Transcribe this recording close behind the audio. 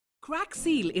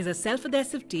CrackSeal is a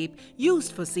self-adhesive tape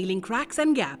used for sealing cracks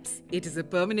and gaps. It is a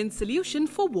permanent solution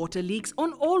for water leaks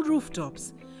on all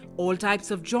rooftops, all types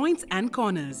of joints and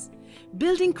corners,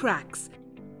 building cracks,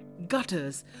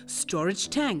 gutters,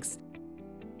 storage tanks,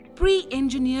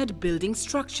 pre-engineered building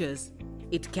structures.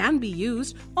 It can be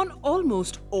used on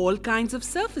almost all kinds of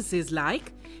surfaces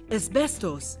like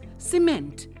asbestos,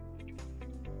 cement,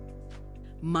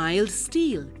 mild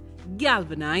steel,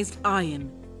 galvanized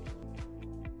iron,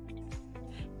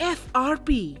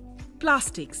 FRP,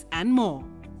 plastics and more.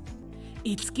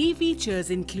 Its key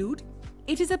features include: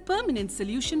 it is a permanent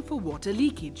solution for water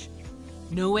leakage.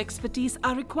 No expertise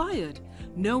are required.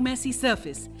 No messy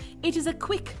surface. It is a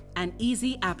quick and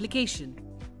easy application.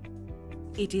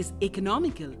 It is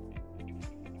economical.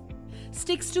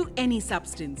 Sticks to any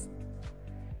substance.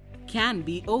 Can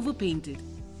be overpainted.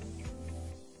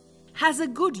 Has a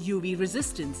good UV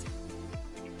resistance.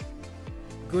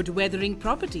 Good weathering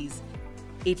properties.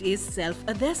 It is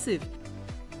self-adhesive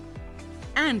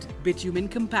and bitumen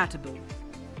compatible.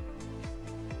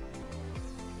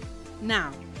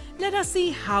 Now, let us see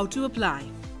how to apply.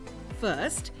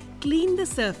 First, clean the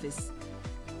surface.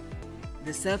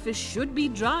 The surface should be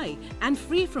dry and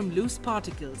free from loose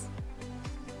particles.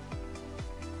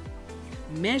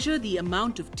 Measure the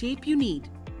amount of tape you need.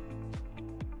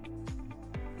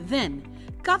 Then,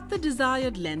 cut the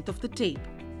desired length of the tape.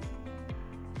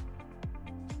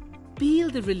 Peel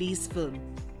the release film.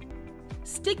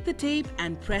 Stick the tape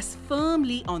and press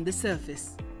firmly on the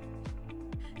surface.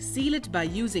 Seal it by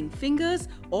using fingers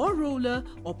or roller,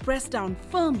 or press down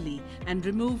firmly and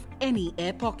remove any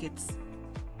air pockets.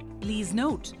 Please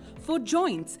note, for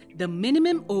joints, the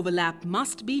minimum overlap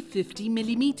must be 50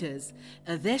 mm.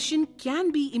 Adhesion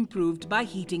can be improved by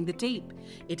heating the tape.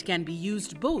 It can be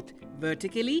used both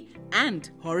vertically and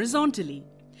horizontally.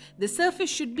 The surface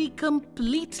should be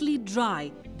completely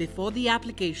dry before the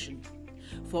application.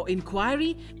 For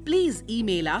inquiry, please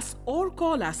email us or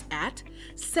call us at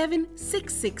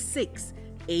 7666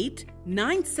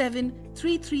 897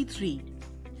 333.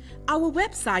 Our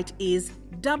website is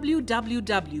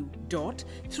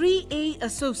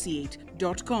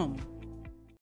www.3aassociate.com.